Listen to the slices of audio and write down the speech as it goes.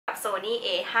Sony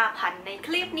a5000 ในค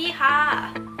ลิปนี้ค่ะ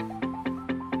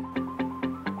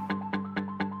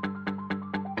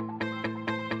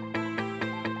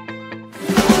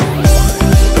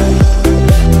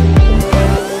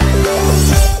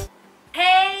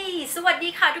สวัสดี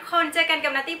ค่ะทุกคนเจอกันกั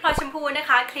บนัตตี้พลอยชมพูนะ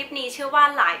คะคลิปนี้เชื่อว่า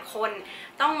หลายคน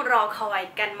ต้องรอคอย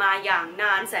กันมาอย่างน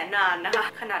านแสนนานนะคะ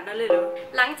ขนาดนั้นเลยเหรอ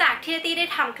หลังจากที่นัตตี้ได้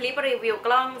ทำคลิปรีวิวก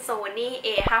ล้อง Sony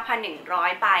a5100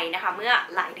 ไปนะคะเมื่อ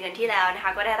หลายเดือนที่แล้วนะค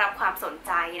ะก็ได้รับความสนใ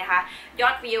จนะคะยอ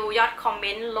ดวิวยอดคอมเม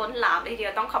นต์ล้นหลามเลยทีเดี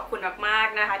ยวต้องขอบคุณมาก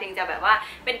ๆนะคะถึงจะแบบว่า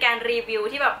เป็นการรีวิว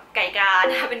ที่แบบไก่กา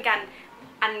นะคะเป็นการ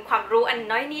อันความรู้อัน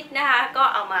น้อยนิดนะคะก็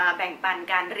เอามาแบ่งปัน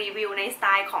การรีวิวในสไต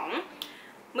ล์ของ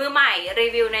มือใหม่รี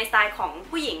วิวในสไตล์ของ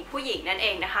ผู้หญิงนั่นเอ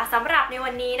งนะคะสำหรับใน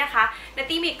วันนี้นะคะนัต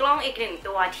ตี้มีกล้องอีกหนึ่ง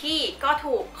ตัวที่ก็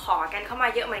ถูกขอกันเข้ามา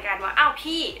เยอะเหมือนกันว่าอ้าว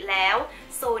พี่แล้ว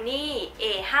Sony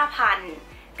a5000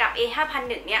 กับ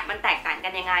a5001 เนี่ยมันแตกต่างกั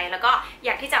นยังไงแล้วก็อย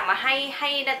ากที่จะมาให้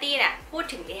นัตตี้เนี่ยพูด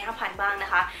ถึง a5000 บ้างนะ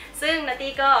คะซึ่งนัต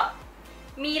ตี้ก็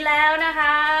มีแล้วนะค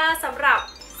ะสำหรับ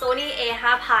Sony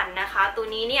a5000 นะคะตัว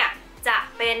นี้เนี่ยจะ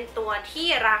เป็นตัวที่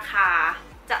ราคา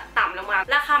จะต่ำลงมา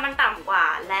ราคามันต่ำกว่า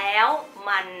แล้ว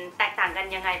มันแตกต่างกัน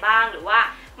ยังไงบ้างหรือว่า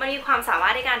มันมีความสามา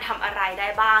รถในการทำอะไรได้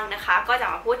บ้างนะคะก็จะ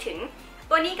มาพูดถึง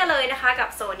ตัวนี้กันเลยนะคะกับ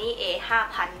Sony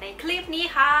a5000 ในคลิปนี้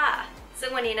ค่ะซึ่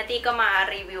งวันนี้นัตตี้ก็มา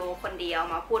รีวิวคนเดียว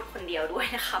มาพูดคนเดียวด้วย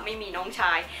นะคะไม่มีน้องช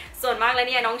ายส่วนมากแล้ว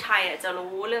เนี่ยน้องชายจะ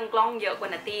รู้เรื่องกล้องเยอะกว่า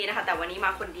นัตตี้นะคะแต่วันนี้ม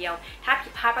าคนเดียวถ้าผิ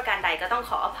ดพลาดประการใดก็ต้อง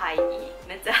ขออภัยอีก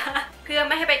นะจ๊ะเพื่อไ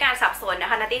ม่ให้เป็นการสับสนนะ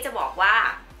คะนัตตี้จะบอกว่า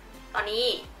ตอนนี้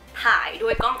ถ่ายด้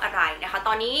วยกล้องอะไรนะคะต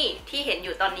อนนี้ที่เห็นอ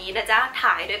ยู่ตอนนี้นะจ๊ะ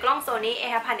ถ่ายด้วยกล้อง Sony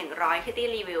a5100 ที่ตี้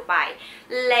รีวิวไป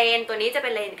เลนตัวนี้จะเป็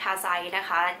นเลนคาไซนะค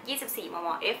ะ24 มม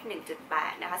f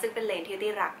 1.8 นะคะซึ่งเป็นเลนที่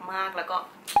ตี้รักมากแล้วก็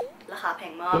ราคาแพ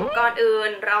งมากก่อนอื่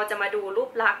นเราจะมาดูรู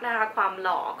ปลักษณ์นะคะความห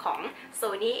ล่อของ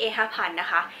Sony a5000 นะ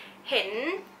คะเห็น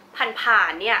ผ่า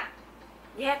นๆเนี่ย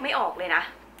แยกไม่ออกเลยนะ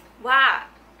ว่า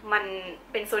มัน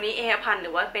เป็น Sony a5000 ห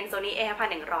รือว่าเป็น Sony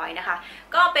a5100 นะคะ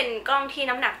ก็เป็นกล้องที่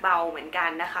น้ำหนักเบาเหมือนกัน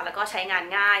นะคะแล้วก็ใช้งาน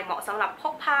ง่ายเหมาะสำหรับพ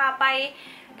กพาไป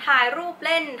ถ่ายรูปเ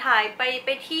ล่นถ่ายไป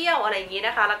เที่ยวอะไรอย่างนี้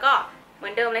นะคะแล้วก็เหมื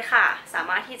อนเดิมเลยค่ะสา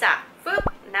มารถที่จะฟึบ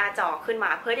หน้าจอขึ้นม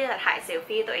าเพื่อที่จะถ่ายเซล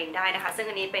ฟี่ตัวเองได้นะคะซึ่ง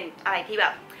อันนี้เป็นอะไรที่แบ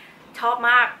บชอบ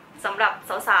มากสำหรับ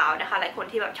สาวๆนะคะหลายคน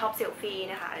ที่แบบชอบเซลฟี่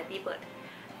นะคะเดี๋ยวพี่เปิด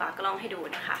ฝากล้องให้ดู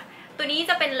นะคะตัวนี้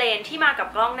จะเป็นเลนที่มากับ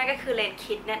กล้องนั่นก็คือเลน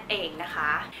คิดนั่นเองนะค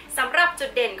ะสำหรับจุ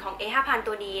ดเด่นของ a5000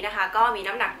 ตัวนี้นะคะก็มี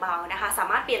น้ำหนักเบานะคะสา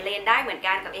มารถเปลี่ยนเลนได้เหมือน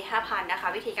กันกับ a5000 นะคะ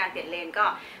วิธีการเปลี่ยนเลนก็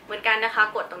เหมือนกันนะคะ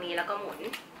กดตรงนี้แล้วก็หมุน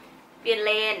เปลี่ยนเ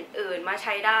ลนอื่นมาใ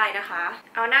ช้ได้นะคะ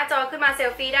เอาหน้าจอขึ้นมาเซ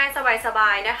ลฟี่ได้สบา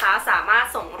ยๆนะคะสามารถ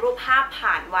ส่งรูปภาพ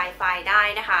ผ่าน Wi-Fi ได้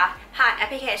นะคะผ่านแอป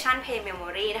พลิเคชัน Pay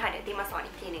Memory นะคะเดี๋ยวตีมาสอน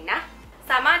อีกทีหนึ่งนะ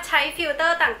สามารถใช้ฟิลเตอ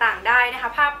ร์ต่างๆได้นะค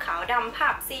ะภาพขาวดำภา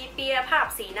พซีเปียภาพ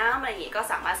สีน้ำอะไรอย่างงี้ก็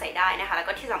สามารถใส่ได้นะคะแล้ว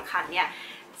ก็ที่สำคัญเนี่ย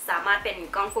สามารถเป็น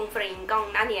กล้องฟุ้งฟริ้งกล้อง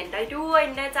หน้าเนียนได้ด้วย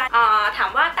นะจ๊ะถา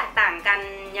มว่าแตกต่างกัน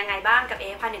ยังไงบ้างกับ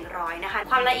a5100 นะคะ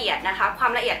ความละเอียดนะคะควา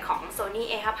มละเอียดของ Sony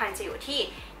a5000 จะอยู่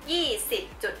ที่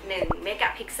 20.1 เมกะ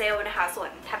พิกเซลนะคะส่วน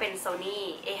ถ้าเป็น Sony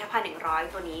a5100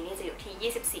 ตัวนี้นี่จะอยู่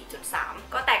ที่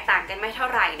 24.3 ก็แตกต่างกันไม่เท่า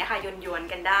ไหร่นะคะยวน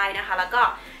ๆกันได้นะคะแล้วก็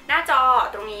หน้าจอ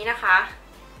ตรงนี้นะคะ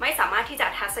ไม่สามารถที่จะ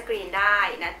ทัชสกรีนได้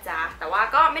นะจ๊ะแต่ว่า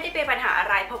ก็ไม่ได้เป็นปัญหาอะ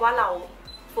ไรเพราะว่าเรา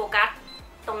โฟกัส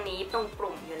ตรงนี้ตรง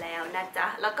ปุ่มอยู่แล้วนะจ๊ะ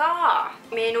แล้วก็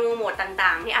เมนูโหมดต่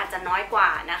างๆที่อาจจะน้อยกว่า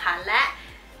นะคะและ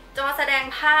จอแสดง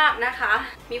ภาพนะคะ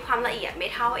มีความละเอียดไม่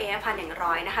เท่า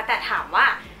a5100 นะคะแต่ถามว่า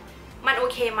มันโอ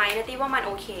เคไหมนัตตี้ว่ามันโ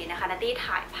อเคนะคะนัตตี้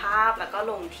ถ่ายภาพแล้วก็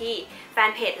ลงที่แฟ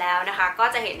นเพจแล้วนะคะก็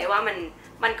จะเห็นได้ว่า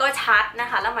มันก็ชัดนะ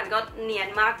คะแล้วมันก็เนียน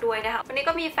มากด้วยนะคะวันนี้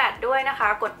ก็มีแฟลชด้วยนะคะ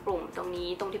กดปุ่มตรงนี้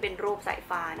ตรงที่เป็นรูปสาย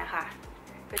ฟ้านะคะ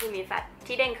ก็จะมีแฟลช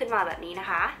ที่เด้งขึ้นมาแบบนี้นะ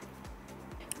คะ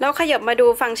แล้วขยับมาดู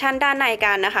ฟังก์ชันด้านใน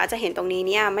กันนะคะจะเห็นตรงนี้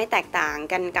เนี่ยไม่แตกต่าง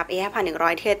กันกับ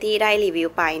a5100 ที่ตี้ได้รีวิว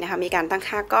ไปนะคะมีการตั้ง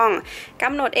ค่ากล้องก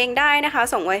ำหนดเองได้นะคะ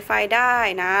ส่ง Wi-Fi ได้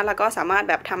นะแล้วก็สามารถ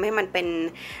แบบทำให้มันเป็น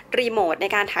รีโมทใน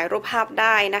การถ่ายรูปภาพไ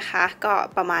ด้นะคะก็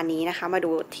ประมาณนี้นะคะมา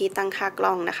ดูที่ตั้งค่าก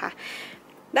ล้องนะคะ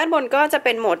ด้านบนก็จะเ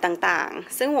ป็นโหมดต่าง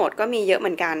ๆซึ่งโหมดก็มีเยอะเห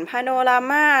มือนกันพาโนรา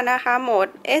มานะคะโหมด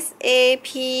SAP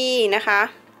นะคะ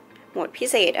โหมดพิ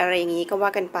เศษอะไรอย่างนี้ก็ว่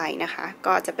ากันไปนะคะ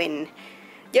ก็จะเป็น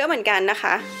เยอะเหมือนกันนะค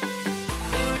ะ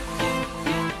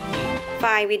ไฟ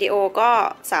ล์วิดีโอก็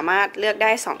สามารถเลือกไ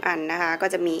ด้2อันนะคะก็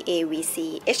จะมี AVC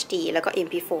HD แล้วก็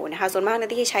MP4 นะคะส่วนมาก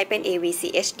ที่ใช้เป็น AVC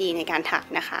HD ในการถ่าย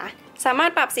นะคะสามาร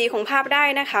ถปรับสีของภาพได้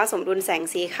นะคะสมดุลแสง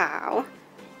สีขาว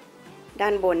ด้า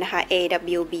นบนนะคะ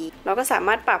AWB เราก็สาม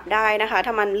ารถปรับได้นะคะถ้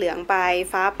ามันเหลืองไป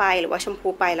ฟ้าไปหรือว่าชมพู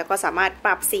ไปแล้วก็สามารถป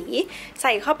รับสีใ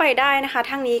ส่เข้าไปได้นะคะ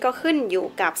ทั้งนี้ก็ขึ้นอยู่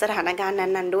กับสถานการณ์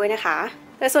นั้นๆด้วยนะคะ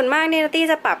แต่ส่วนมากเนี่ยนัตตี้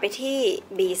จะปรับไปที่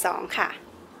B2 ค่ะ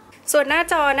ส่วนหน้า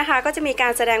จอนะคะก็จะมีกา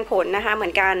รแสดงผลนะคะเหมื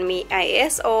อนกันมี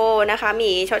ISO นะคะ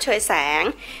มีชดเชยแสง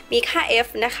มีค่า f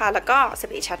นะคะแล้วก็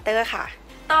Speed Shutter ค่ะ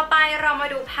ต่อไปเรามา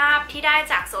ดูภาพที่ได้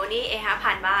จาก Sony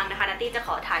a5000 บ้างนะคะนัตตี้จะข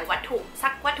อถ่ายวัตถุสั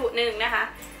กวัตถุหนึ่งนะคะ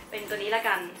เป็นตัวนี้ละ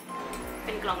กันเ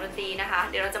ป็นกล่องดนตรีนะคะ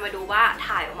เดี๋ยวเราจะมาดูว่า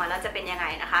ถ่ายออกมาแล้วจะเป็นยังไง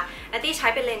นะคะนัตตี้ใช้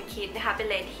เป็นเลนส์คิดนะคะเป็น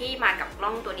เลนส์ที่มากับกล้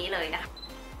องตัวนี้เลยนะคะ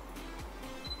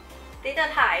ที่จะ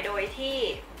ถ่ายโดยที่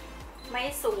ไม่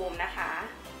ซูมนะคะ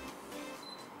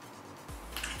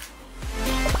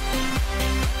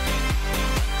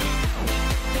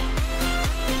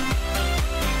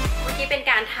เมื่อกี้เป็น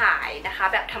การถ่ายนะคะ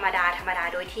แบบธรรมดา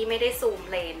โดยที่ไม่ได้ซูม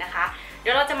เลนนะคะเดี๋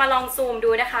ยวเราจะมาลองซูมดู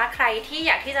นะคะใครที่อ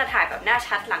ยากที่จะถ่ายแบบหน้า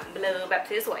ชัดหลังเบลอแบบ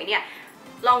สวยๆเนี่ย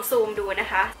ลองซูมดูนะ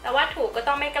คะแต่วัตถุก็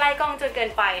ต้องไม่ใกล้กล้องจนเกิ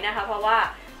นไปนะคะเพราะว่า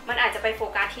มันอาจจะไปโฟ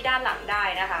กัสที่ด้านหลังได้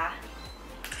นะคะ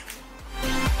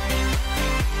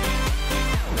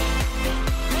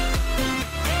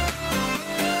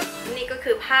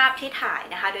คือภาพที่ถ่าย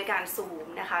นะคะโดยการซูม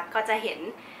นะคะก็จะเห็น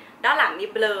ด้านหลังนี่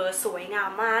เบลอสวยงา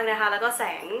มมากนะคะแล้วก็แส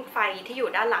งไฟที่อยู่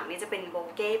ด้านหลังนี่จะเป็นโบ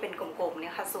เก้เป็นกลมๆเนี่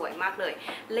ยค่ะสวยมากเลย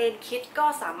เลนส์คิดก็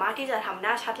สามารถที่จะทำห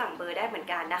น้าชัดหลังเบลอได้เหมือน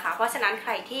กันนะคะเพราะฉะนั้นใค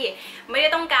รที่ไม่ได้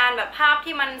ต้องการแบบภาพ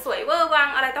ที่มันสวยเวอร์วัง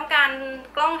อะไรต้องการ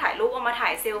กล้องถ่ายรูปเอามาถ่า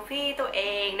ยเซลฟี่ตัวเอ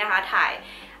งนะคะถ่าย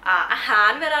อาหา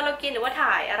รเวลาเรากินหรือว่า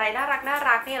ถ่ายอะไรน่ารั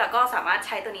กนี่เราก็สามารถใ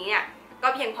ช้ตัวนี้เนี่ย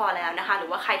ก็เพียงพอแล้วนะคะหรือ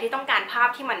ว่าใครที่ต้องการภาพ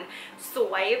ที่มันส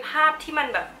วยภาพที่มัน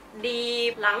แบบดี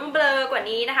หลังเบลอกว่า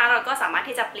นี้นะคะเราก็สามารถ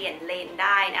ที่จะเปลี่ยนเลนไ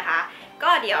ด้นะคะก็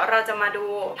เดี๋ยวเราจะมาดู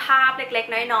ภาพเล็ก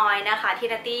ๆน้อยๆนะคะที่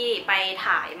นัตตี้ไป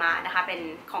ถ่ายมานะคะเป็น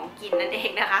ของกินนั่นเอง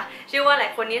นะคะเชื่อว่าหลา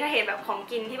ยคนนี้ถ้าเห็นแบบของ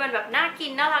กินที่มันแบบน่ากิ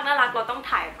นน่ารักเราต้อง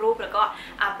ถ่ายรูปแล้วก็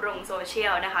อัพลงโซเชีย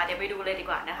ลนะคะเดี๋ยวไปดูเลยดี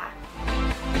กว่านะคะ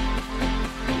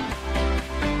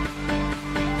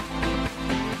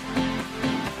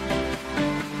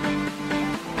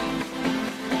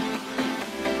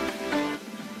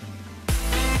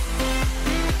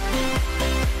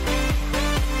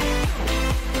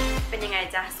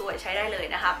จะสวยใช้ได้เลย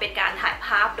นะคะเป็นการถ่ายภ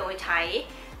าพโดยใช้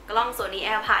กล้อง Sony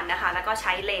a5000 นะคะแล้วก็ใ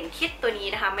ช้เลนส์คิดตัวนี้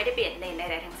นะคะไม่ได้เปลี่ยนเลนส์ใ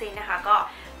ดๆทั้งสิ้นนะคะก็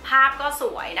ภาพก็ส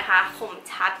วยนะคะคม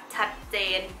ชัดเจ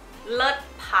นเลิศ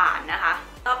ผ่านนะคะ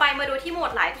ต่อไปมาดูที่โหม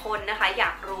ดหลายคนนะคะอย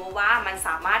ากรู้ว่ามันส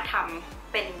ามารถท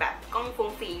ำเป็นแบบกล้องฟุ้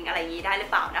งฟิ้งอะไรอย่างนี้ได้หรือ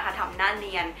เปล่านะคะทำหน้าเ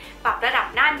นียนปรับระดับ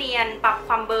หน้าเนียนปรับค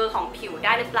วามเบลอของผิวไ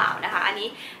ด้หรือเปล่านะคะอันนี้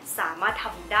สามารถท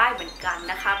ำได้เหมือนกัน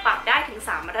นะคะปรับได้ถึง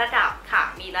3ระดับค่ะ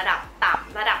มีระดับต่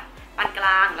ำระดับปานกล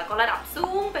างแล้วก็ระดับสู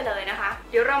งไปเลยนะคะ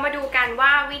เดี๋ยวเรามาดูกันว่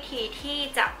าวิธีที่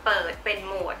จะเปิดเป็นโ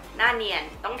หมดหน้าเนียน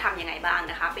ต้องทำยังไงบ้าง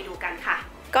นะคะไปดูกันค่ะ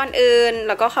ก่อนอื่นเ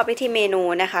ราก็เข้าไปที่เมนู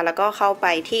นะคะแล้วก็เข้าไป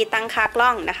ที่ตั้งค่ากล้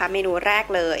องนะคะเมนูแรก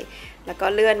เลยแล้วก็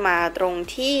เลื่อนมาตรง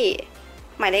ที่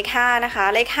หมายเลข5นะคะ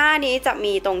เลข5นี้จะ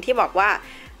มีตรงที่บอกว่า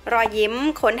รอยยิ้ม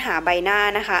ค้นหาใบหน้า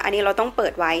นะคะอันนี้เราต้องเปิ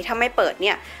ดไว้ถ้าไม่เปิดเ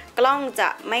นี่ยกล้องจะ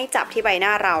ไม่จับที่ใบหน้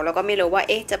าเราแล้วก็ไม่รู้ว่า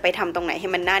จะไปทำตรงไหนให้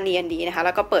มันหน้าเนียนดีนะคะแ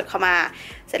ล้วก็เปิดเข้ามา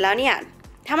เสร็จแล้วเนี่ย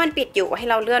ถ้ามันปิดอยู่ให้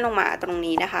เราเลื่อนลงมาตรง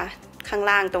นี้นะคะข้าง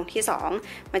ล่างตรงที่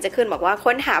2มันจะขึ้นบอกว่า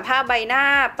ค้นหาภาพใบหน้า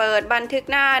เปิดบันทึก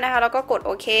หน้านะคะแล้วก็กดโ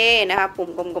อเคนะคะปุ่ม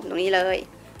กลมๆตรงนี้เลย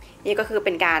นี่ก็คือเ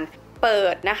ป็นการเปิ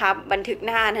ดนะคะบันทึกห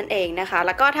น้านั่นเองนะคะแ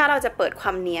ล้วก็ถ้าเราจะเปิดคว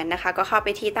ามเนียนนะคะก็เข้าไป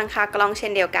ที่ตั้งค่ากล้องเช่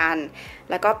นเดียวกัน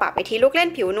แล้วก็ปรับไปที่ลูกเล่น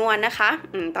ผิวนวลนะคะ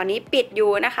ตอนนี้ปิดอ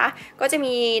ยู่นะคะก็จะ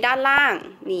มีด้านล่าง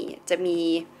นี่จะมี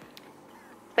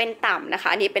เป็นต่ำนะคะ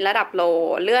อันนี้เป็นระดับโล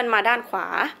เลื่อนมาด้านขวา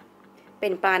เป็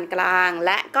นปานกลางแ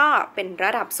ละก็เป็นร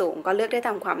ะดับสูงก็เลือกได้ต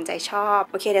ามความใจชอบ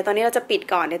โอเคเดี๋ยวตอนนี้เราจะปิด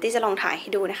ก่อนเดี๋ยวที่จะลองถ่ายให้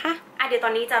ดูนะคะเดี๋ยวตอ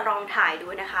นนี้จะลองถ่ายดู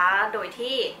นะคะโดย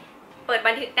ที่เปิด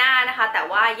บันทึกหน้านะคะแต่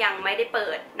ว่ายังไม่ได้เปิ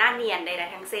ดหน้าเนียนใด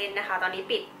ๆทั้งสิ้นนะคะตอนนี้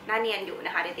ปิดหน้าเนียนอยู่น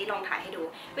ะคะเดี๋ยวที่ลองถ่ายให้ดู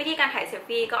วิธีการถ่ายเซล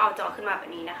ฟี่ก็เอาจอขึ้นมาแบ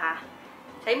บนี้นะคะ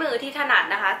ใช้มือที่ถนัด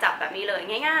นะคะจับแบบนี้เลย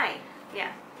ง่ายๆเนี่ย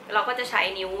เราก็จะใช้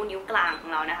นิ้วกลางของ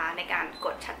เรานะคะในการก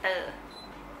ดชัตเตอร์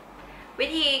วิ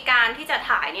ธีการที่จะ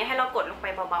ถ่ายเนี่ยให้เรากดลงไป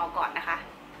เบาๆก่อนนะคะ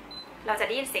เราจะไ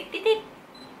ด้ยินเสียงติ๊ด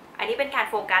ๆอันนี้เป็นการ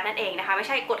โฟกัสนั่นเองนะคะไม่ใ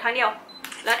ช่กดครั้งเดียว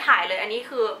แล้วถ่ายเลยอันนี้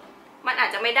คือมันอาจ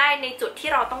จะไม่ได้ในจุดที่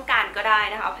เราต้องการก็ได้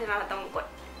นะคะเพราะฉะนั้นเราต้องกด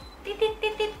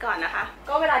ติ๊ดก่อนนะคะ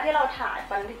ก็เวลาที่เราถ่าย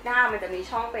บันทึกหน้ามันจะมี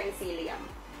ช่องเป็นสี่เหลี่ยม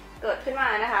เกิดขึ้นมา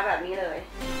นะคะแบบนี้เลย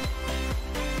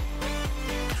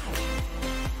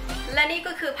และนี่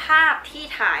ก็คือภาพที่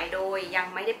ถ่ายโดยยัง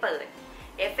ไม่ได้เปิด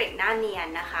เอฟเฟกต์หน้าเนียน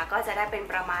นะคะก็จะได้เป็น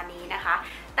ประมาณนี้นะคะ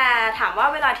แต่ถามว่า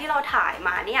เวลาที่เราถ่ายม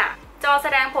าเนี่ยจอแส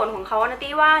ดงผลของเขานะ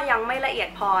ตี้ว่ายังไม่ละเอียด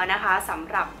พอนะคะสำ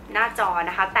หรับหน้าจอ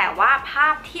นะคะแต่ว่าภา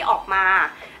พที่ออกมา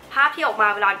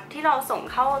เวลาที่เราส่ง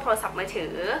เข้าโทรศัพท์มือถื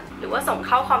อหรือว่าส่งเ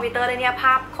ข้าคอมพิวเตอร์เลยเนี่ยภ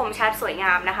าพคมชัดสวยง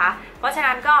ามนะคะเพราะฉะ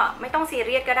นั้นก็ไม่ต้องซีเ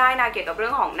รียสก็ได้นะเกี่ยวกับเรื่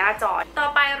องของหน้าจอต่อ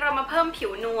ไปเรามาเพิ่มผิ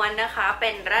วนวลนะคะเป็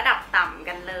นระดับต่ำ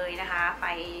กันเลยนะคะไป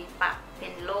ปรับเป็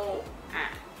นโล่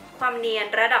ความเนียน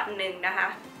ระดับ1นะคะ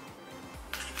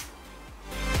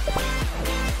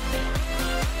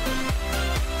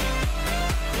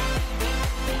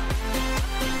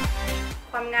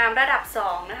ามระดับ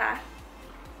2นะคะ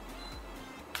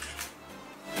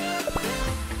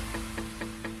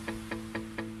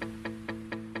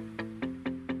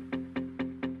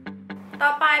ต่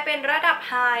อไปเป็นระดับ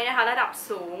High นะคะระดับ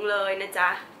สูงเลยนะจ๊ะ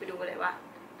ไปดูกันเลยว่า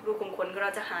รูขุมขนเร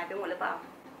าจะหายไปหมดหรือเปล่า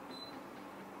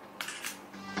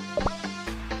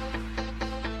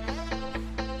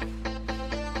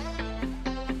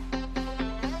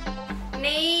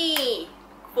นี่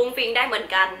ฟุ้งฟิ้งได้เหมือน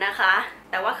กันนะคะ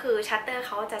แต่ว่าคือชัตเตอร์เ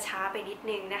ขาจะช้าไปนิด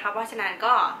นึงนะคะเพราะฉะนั้น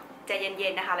ก็ใจเย็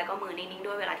นๆนะคะแล้วก็มือนิ่งๆ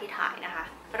ด้วยเวลาที่ถ่ายนะคะ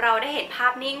เราได้เห็นภา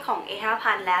พนิ่งของ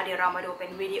a5000 แล้วเดี๋ยวเรามาดูเป็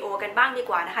นวิดีโอกันบ้างดี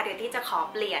กว่านะคะเดี๋ยวที่จะขอ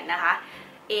เปลี่ยนนะคะ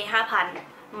a5000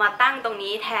 มาตั้งตรง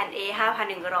นี้แทน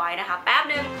a5100 นะคะแป๊บ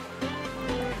นึง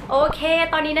โอเค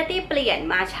ตอนนี้นัตตี้เปลี่ยน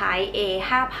มาใช้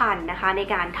a5000 นะคะใน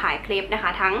การถ่ายคลิปนะค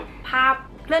ะทั้งภาพ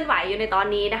เคลื่อนไหวอยู่ในตอน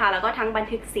นี้นะคะแล้วก็ทั้งบัน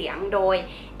ทึกเสียงโดย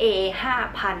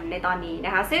a5000 ในตอนนี้น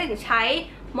ะคะซึ่งใช้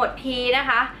โหมด P นะ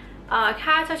คะ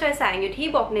ค่าชดเชยแสงอยู่ที่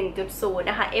บวก 1.0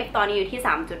 นะคะ f ตอนนี้อยู่ที่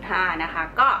 3.5 นะคะ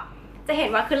ก็จะเห็น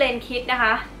ว่าคือเลนส์คิดนะค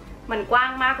ะมันกว้า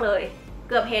งมากเลย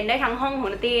เกือบเห็นได้ทั้งห้องของ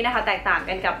นัตตี้นะคะแตกต่าง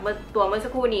กันกับตัวเมื่อสั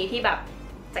กครู่นี้ที่แบบ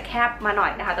จะแคบมาหน่อ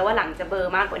ยนะคะแต่ว่าหลังจะเบลอ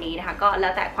มากกว่านี้นะคะก็แล้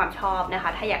วแต่ความชอบนะคะ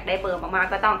ถ้าอยากได้เบลอมาก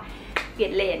ๆก็ต้องเปลี่ย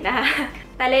นเลนนะคะ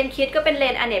แต่เลนส์คิดก็เป็นเล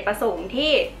นส์อเนกประสงค์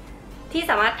ที่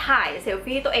สามารถถ่ายเซล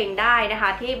ฟี่ตัวเองได้นะคะ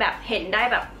ที่แบบเห็นได้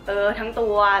แบบทั้งตั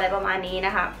วอะไรประมาณนี้น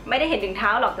ะคะไม่ได้เห็นถึงเท้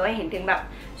าหรอกแต่ว่าเห็นถึงแบบ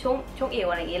ช่วงเอว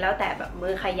อะไรอย่างนี้แล้วแต่แบบมื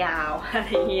อขยาวอะไร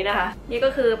อย่างนี้นะคะนี่ก็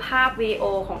คือภาพวิดีโอ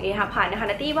ของ a5000 นะคะ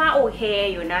นัตตี้ว่าโอเค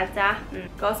อยู่นะจ๊ะ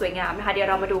ก็สวยงามนะคะเดี๋ยว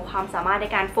เรามาดูความสามารถใน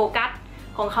การโฟกัส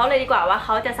ของเขาเลยดีกว่าว่าเข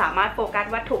าจะสามารถโฟกัส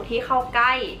วัตถุที่เข้าใก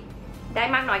ล้ได้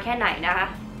มากน้อยแค่ไหนนะคะ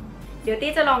เดี๋ยว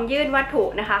ตี้จะลองยื่นวัตถุ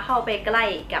นะคะเข้าไปใกล้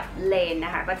กับเลนน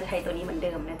ะคะก็จะใช้ตัวนี้เหมือนเ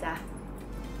ดิมนะจ๊ะ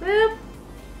ปึ๊บ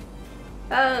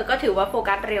ก็ถือว่าโฟ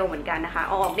กัสเร็วเหมือนกันนะคะ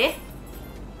ออกดิ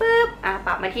ปึ๊บป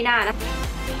รับมาที่หน้านะ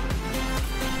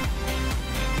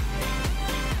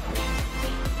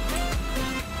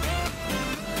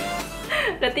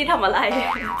นัตตี้ทำอะไร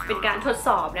เป็นการทดส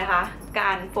อบนะคะก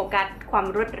ารโฟกัสความ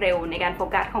รวดเร็วในการโฟ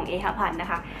กัสของ a5000 นะ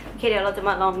คะโอเคเดี๋ยวเราจะม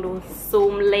าลองดูซู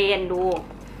มเลนดู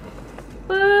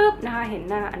ปึ๊บนะคะเห็น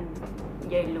หน้าอัน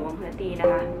ใหญ่หลวงนัตตี้นะ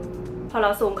คะพอเร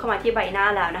าซูมเข้ามาที่ใบหน้า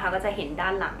แล้วนะคะก็จะเห็นด้า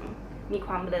นหลังมีค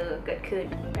วามเบลอเกิดขึ้น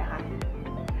นะคะ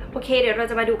โอเคเดี๋ยวเรา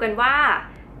จะมาดูกันว่า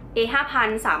a5000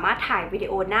 สามารถถ่ายวิดี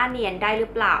โอหน้าเนียนได้หรื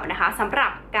อเปล่านะคะสำหรั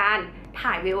บการ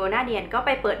ถ่ายวิดีโอหน้าเนียนก็ไป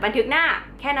เปิดบันทึกหน้า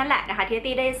แค่นั้นแหละนะคะที่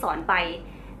ตี้ได้สอนไป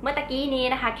เมื่อตะกี้นี้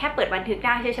นะคะแค่เปิดบันทึกห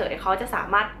น้าเฉยๆเขาจะสา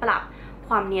มารถปรับค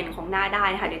วามเนียนของหน้าได้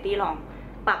นะคะเดี๋ยวตี้ลอง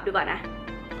ปรับดูก่อนนะ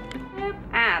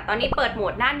ตอนนี้เปิดโหม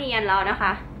ดหน้าเนียนแล้วนะค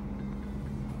ะ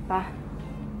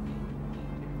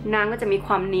นางก็จะมีค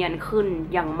วามเนียนขึ้น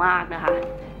อย่างมากนะคะ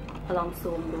ลอง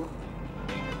ซูมดู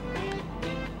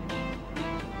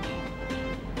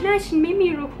หน้าฉันไม่มี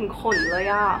รูขุมขนเลย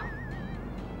อ่ะ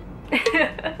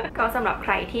ก็สำหรับใค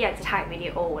รที่อยากจะถ่ายวิดี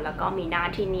โอแล้วก็มีหน้า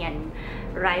ที่เนียน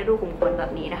ไร้รูขุมขนแบ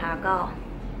บนี้นะคะก็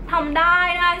ทำได้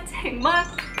นะเจ๋งมาก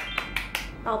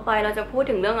ต่อไปเราจะพูด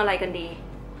ถึงเรื่องอะไรกันดี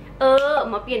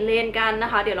มาเปลี่ยนเลนกันน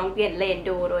ะคะเดี๋ยวลองเปลี่ยนเลน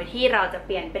ดูโดยที่เราจะเป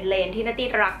ลี่ยนเป็นเลนที่นัตตี้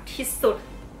รักที่สุด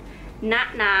ณ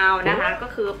นาวนะคะก็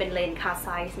คือเป็นเลนคาร์ไซ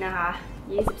ส์นะคะ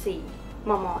24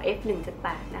 มม f1.8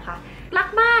 นะคะรัก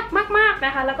มากน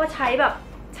ะคะแล้วก็ใช้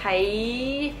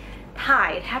ถ่า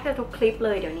ยแทบจะทุกคลิปเล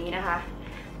ยเดี๋ยวนี้นะคะ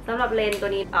สำหรับเลนส์ตัว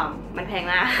นี้มันแพง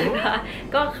นะ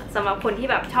ก็สำหรับคนที่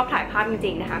แบบชอบถ่ายภาพจ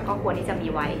ริงๆนะคะก็ควรที่จะมี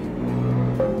ไว้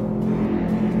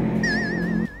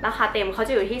ราคาเต็มเขาจ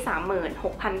ะอยู่ที่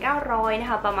 36,900 นะ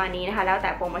คะประมาณนี้นะคะแล้วแต่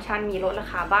โปรโมชั่นมีลดรา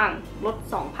คาบ้างลด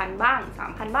 2,000 บ้าง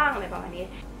 3,000 บ้างอะไรประมาณนี้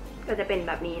ก็จะเป็นแ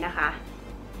บบนี้นะคะ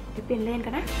เดี๋ยวเปลี่ยนเลนกั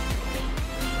นนะ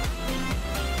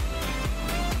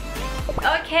โ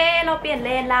อเคเราเปลี่ยนเล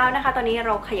นแล้วนะคะตอนนี้เ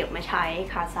ราขยับมาใช้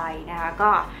คาไซนะคะ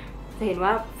ก็จะเห็นว่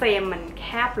าเฟรมมันแค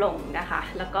บลงนะคะ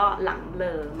แล้วก็หลังเบล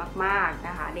อมากๆน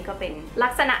ะคะนี่ก็เป็นลั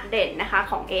กษณะเด่นนะคะ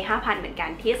ของ a5000 เหมือนกัน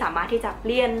ที่สามารถที่จะเป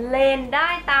ลี่ยนเลนได้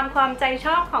ตามความใจช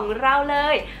อบของเราเล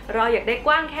ยเราอยากได้ก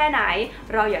ว้างแค่ไหน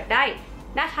เราอยากได้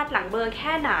หน้าชัดหลังเบลอแ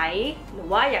ค่ไหนหรือ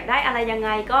ว่าอยากได้อะไรยังไง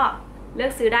ก็เลือ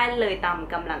กซื้อได้เลยตาม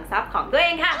กำลังทรัพย์ของตัวเอ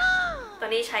งค่ะตอน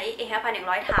นี้ใช้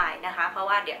a5100 ถ่ายนะคะเพราะ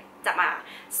ว่าเดี๋ยวจะมา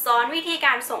สอนวิธีก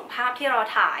ารส่งภาพที่เรา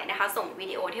ถ่ายนะคะส่งวิ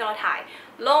ดีโอที่เราถ่าย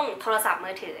ลงโทรศัพท์มื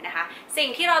อถือนะคะสิ่ง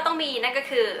ที่เราต้องมีนั่นก็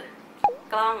คือ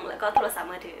กล้องแล้วก็โทรศัพท์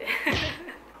มือถือ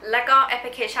แล้วก็แอปพ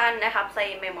ลิเคชันนะคะ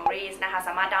Play Memories นะคะส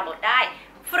ามารถดาวน์โหลดได้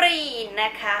ฟรีน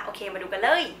ะคะโอเคมาดูกันเล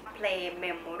ย Play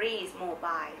Memories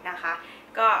Mobile นะคะ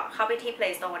ก็เข้าไปที่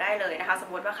Play Store ได้เลยนะคะสม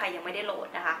มติว่าใครยังไม่ได้โหลด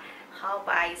นะคะเข้าไ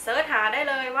ปเซิร์ชหาได้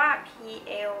เลยว่า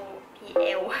PL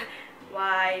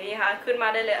Y นี่ค่ะขึ้นมา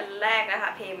ได้เลยอันแรกนะคะ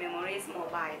Play Memories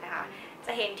Mobile นะคะจ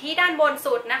ะเห็นที่ด้านบน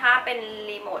สุดนะคะเป็น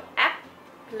รีโมทแอป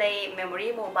Play Memory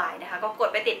Mobile นะคะก็กด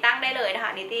ไปติดตั้งได้เลยนะค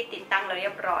ะนิตี้ติดตั้งแล้วเรี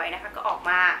ยบร้อยนะคะก็ออก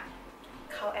มา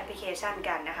เข้าแอปพลิเคชัน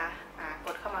กันนะคะก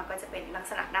ดเข้ามาก็จะเป็นลัก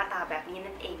ษณะหน้าตาแบบนี้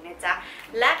นั่นเองนะจ๊ะ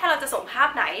และถ้าเราจะส่งภาพ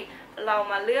ไหนเรา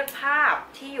มาเลือกภาพ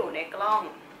ที่อยู่ในกล้อง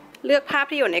เลือกภาพ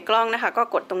ที่อยู่ในกล้องนะคะก็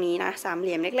กดตรงนี้นะสามเห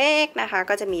ลี่ยมเล็กๆนะคะ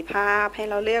ก็จะมีภาพให้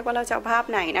เราเลือกว่าเราจะเอาภาพ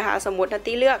ไหนนะคะสมมุตินัต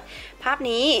ตี้เลือกภาพ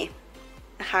นี้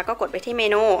นะคะก็กดไปที่เม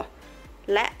นู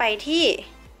และไปที่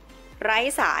ไร้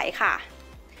สายค่ะ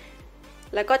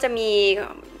แล้วก็จะ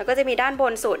มีด้านบ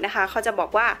นสุดนะคะเขาจะบอก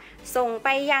ว่าส่งไป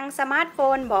ยังสมาร์ทโฟ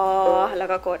นบอแล้ว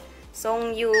ก็กดส่ง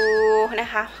อยู่นะ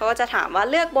คะเขาก็จะถามว่า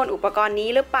เลือกบนอุปกรณ์นี้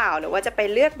หรือเปล่าหรือว่าจะไป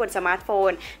เลือกบนสมาร์ทโฟ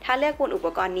นถ้าเลือกบนอุป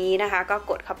กรณ์นี้นะคะก็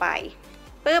กดเข้าไป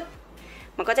ปึ๊บ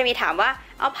มันก็จะมีถามว่า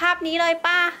เอาภาพนี้เลย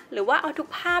ป่ะหรือว่าเอาทุก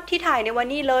ภาพที่ถ่ายในวัน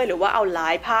นี้เลยหรือว่าเอาหลา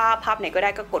ยภาพไหนก็ได้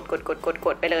ก็ก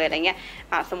ดไปเลยอะไรเงี้ย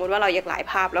สมมุติว่าเราอยากหลาย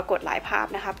ภาพแล้วกดหลายภาพ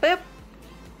นะคะปึ๊บ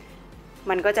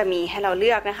มันก็จะมีให้เราเ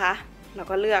ลือกนะคะเรา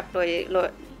ก็เลือกโดย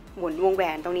หมุนวงแหว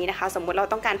นตรงนี้นะคะสมมุติเรา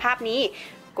ต้องการภาพนี้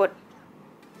กด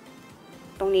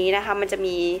ตรงนี้นะคะมันจะ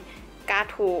มีการ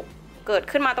ถูกเกิด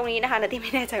ขึ้นมาตรงนี้นะคะนัตตี้ไ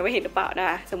ม่แน่ใจว่าเห็นหรือเปล่านะค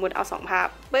ะสมมุติเอา2ภาพ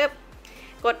ปึ๊บ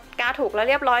กดการถูกแล้ว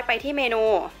เรียบร้อยไปที่เมนู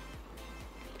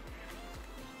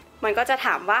มันก็จะถ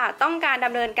ามว่าต้องการด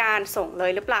ำเนินการส่งเล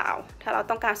ยหรือเปล่าถ้าเรา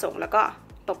ต้องการส่งแล้วก็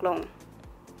ตกลง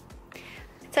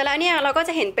เสร็จแล้วเนี่ยเราก็จ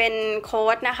ะเห็นเป็นโค้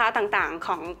ดนะคะต่างๆข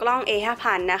องกล้อง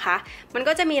a5000 นะคะมัน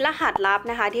ก็จะมีรหัสลับ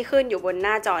นะคะที่ขึ้นอยู่บนห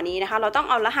น้าจอนี้นะคะเราต้อง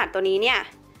เอารหัสตัวนี้เนี่ย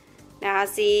นะคะ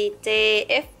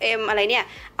CJFM อะไรเนี่ย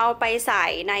เอาไปใส่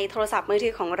ในโทรศัพท์มือถื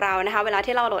อของเรานะคะเวลา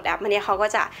ที่เราโหลดแอปมาเนี่ยเขาก็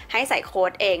จะให้ใส่โค้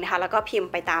ดเองนะคะแล้วก็พิมพ์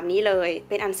ไปตามนี้เลยเ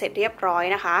ป็นอันเสร็จเรียบร้อย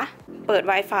นะคะเปิด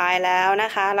Wi-Fi แล้วน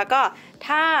ะคะแล้วก็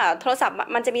ถ้าโทรศัพท์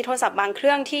มันจะมีโทรศัพท์บางเค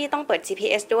รื่องที่ต้องเปิด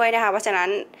GPS ด้วยนะคะเพราะฉะนั้น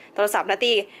โทรศัพท์นัต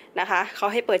ตี้นะคะเขา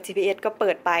ให้เปิด GPS ก็เปิ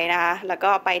ดไปนะคะแล้วก็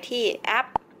ไปที่แอป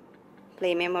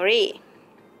Play Memory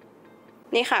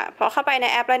นี่ค่ะพอเข้าไปใน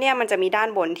แอปแล้วเนี่ยมันจะมีด้าน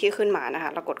บนที่ขึ้นมานะคะ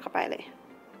เรากดเข้าไปเลย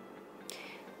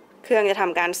เครื่องจะท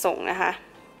ำการส่งนะคะ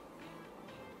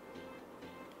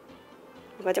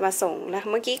ก็จะมาส่งนะ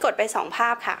เมื่อกี้กดไป2ภา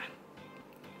พค่ะ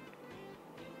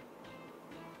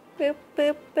ปึ๊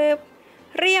บ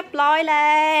เรียบร้อยแ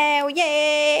ล้วเย้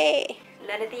แล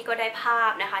ะนัตตี้ก็ได้ภา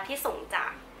พนะคะที่ส่งจา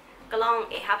กกล้อง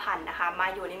a5000 นะคะมา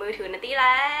อยู่ในมือถือนัตตี้แ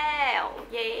ล้ว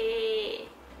เย้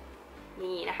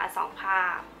นี่นะคะ2ภา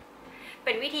พเ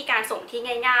ป็นวิธีการส่งที่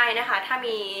ง่ายๆนะคะถ้า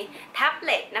มีแท็บเ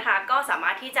ล็ตนะคะก็สาม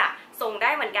ารถที่จะส่งได้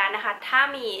เหมือนกันนะคะถ้า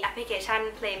มีแอปพลิเคชัน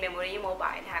Play Memory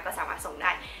Mobile นะคะก็สามารถส่งไ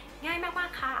ด้ง่ายมา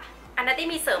กๆค่ะอันนัตตี้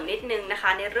มีเสริมนิดนึงนะคะ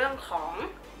ในเรื่องของ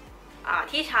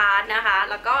ที่ชาร์จนะคะ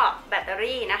แล้วก็แบตเตอ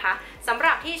รี่นะคะสำห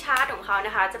รับที่ชาร์จของเขาน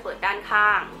ะคะจะเปิดด้านข้า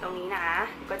งตรงนี้นะ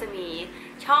ก็จะมี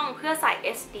ช่องเพื่อใส่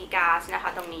SD card นะคะ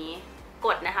ตรงนี้ก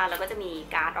ดนะคะแล้วก็จะมี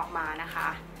การ์ดออกมานะคะ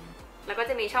แล้วก็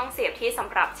จะมีช่องเสียบที่ส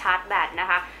ำหรับชาร์จแบตนะ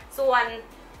คะส่วน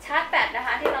ชาร์จแบตนะค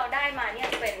ะที่เราได้มาเนี่ย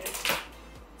เป็น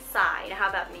สายนะคะ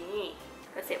แบบนี้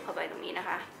ก็เสียบเข้าไปตรงนี้นะค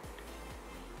ะ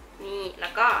นี่แล้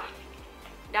วก็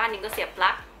ด้านนึงก็เสียบป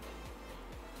ลั๊ก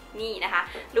นี่นะคะ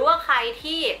หรือว่าใคร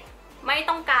ที่ไม่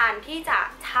ต้องการที่จะ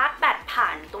ชาร์จแบตผ่า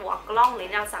นตัวกล้องเลย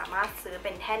เราสามารถซื้อเ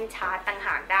ป็นแท่นชาร์จต่างห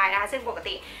ากได้นะคะซึ่งปก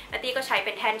ตินัตตี้ก็ใช้เ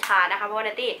ป็นแท่นชาร์จนะคะเพราะว่า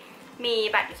นัตตี้มี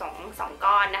แบตอยู่สอง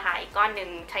ก้อนนะคะอีกก้อนหนึ่ง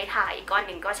ใช้ถ่ายอีกก้อนห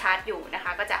นึ่งก็ชาร์จอยู่นะค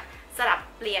ะก็จะสลับ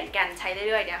เปลี่ยนกันใช้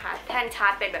เรื่อยๆนะคะแท่นชา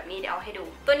ร์จเป็นแบบนี้เดี๋ยวเอาให้ดู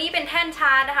ตัวนี้เป็นแท่นช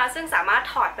าร์จนะคะซึ่งสามารถ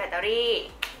ถอดแบตเตอรี่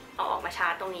เอาออกมาชา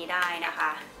ร์จตรงนี้ได้นะค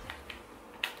ะ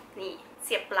นี่เ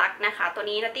สียบปลั๊กนะคะตัว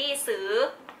นี้นัตตี้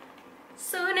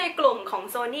ซื้อในกลุ่มของ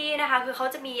Sony นะคะคือเขา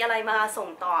จะมีอะไรมาส่ง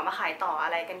ต่อมาขายต่ออะ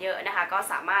ไรกันเยอะนะคะก็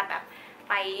สามารถแบบ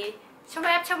ไปชะ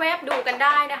แวบดูกันไ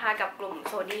ด้นะคะกับกลุ่ม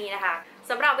Sony นะคะ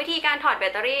สำหรับวิธีการถอดแบ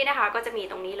ตเตอรี่นะคะก็จะมี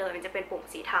ตรงนี้เลยมันจะเป็นปุ่ม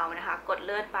สีเทานะคะกดเ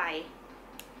ลื่อนไป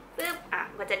ปึ๊บ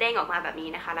มันจะเด้งออกมาแบบนี้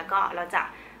นะคะแล้วก็เราจะ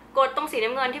กดตรงสี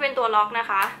น้ำเงินที่เป็นตัวล็อกนะ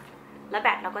คะแล้วแบ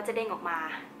ตเราก็จะเด้งออกมา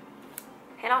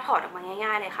ให้เราถอดออกมา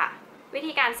ง่ายๆเลยค่ะวิ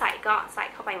ธีการใส่ก็ใส่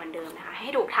เข้าไปเหมือนเดิมนะคะให้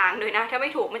ถูกทางด้วยนะถ้าไ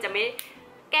ม่ถูกมันจะไม่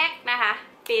แก๊กนะคะ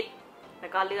ปิดแล้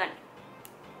วก็เลื่อน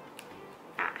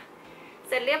เ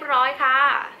สร็จเรียบร้อยค่ะ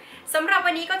สำหรับ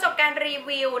วันนี้ก็จบการรี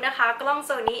วิวนะคะกล้อง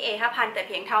Sony a5000 แต่เ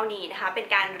พียงเท่านี้นะคะเป็น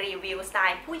การรีวิวสไต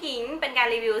ล์ผู้หญิงเป็นการ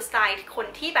รีวิวสไตล์คน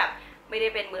ที่แบบไม่ได้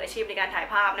เป็นมืออาชีพในการถ่าย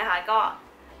ภาพนะคะก็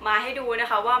มาให้ดูนะ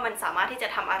คะว่ามันสามารถที่จะ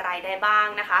ทำอะไรได้บ้าง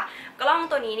นะคะกล้อง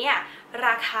ตัวนี้เนี่ยร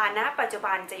าคาณปัจจุ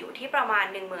บันจะอยู่ที่ประมาณ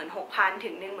 16,000 ถึ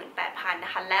ง 18,000 น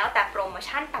ะคะแล้วแต่โปรโม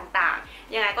ชั่นต่าง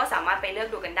ๆยังไงก็สามารถไปเลือก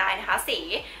ดูกันได้นะคะสี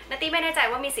นัตตี้ไม่แน่ใจ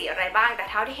ว่ามีสีอะไรบ้างแต่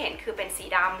เท่าที่เห็นคือเป็นสี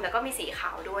ดำแล้วก็มีสีขา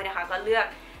วด้วยนะคะก็เลือก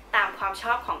ตามความช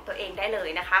อบของตัวเองได้เลย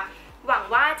นะคะหวัง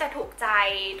ว่าจะถูกใจ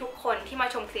ทุกคนที่มา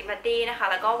ชมคลิปนัตตี้นะคะ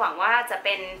แล้วก็หวังว่าจะเ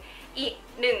ป็น อีก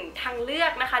หนึ่งทางเลือ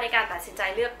กนะคะในการตัดสินใจ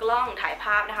เลือกกล้องถ่ายภ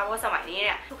าพนะคะเพราะสมัยนี้เ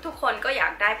นี่ยทุกๆคนก็อยา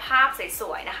กได้ภาพส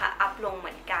วยๆนะคะอัพลงเห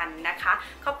มือนกันนะคะ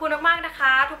ขอบคุณมากๆนะค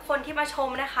ะทุกคนที่มาชม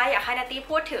นะคะอยากให้นาตี้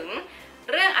พูดถึง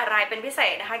เรื่องอะไรเป็นพิเศ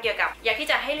ษนะคะเกี่ยวกับอยากที่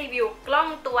จะให้รีวิวกล้อง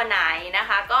ตัวไหนนะ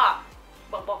คะก็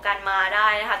บอกกันมาได้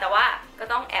นะคะแต่ว่าก็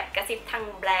ต้องแอบกระซิบทาง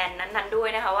แบรนด์นั้นๆด้วย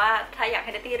นะคะว่าถ้าอยากใ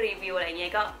ห้นาตี้รีวิวอะไรเงี้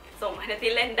ยก็ส่งให้นา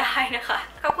ตี้เล่นได้นะคะ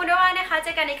ขอบคุณด้วยนะคะเจ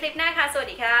อกันในคลิปหน้าค่ะสวัส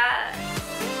ดีค่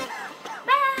ะ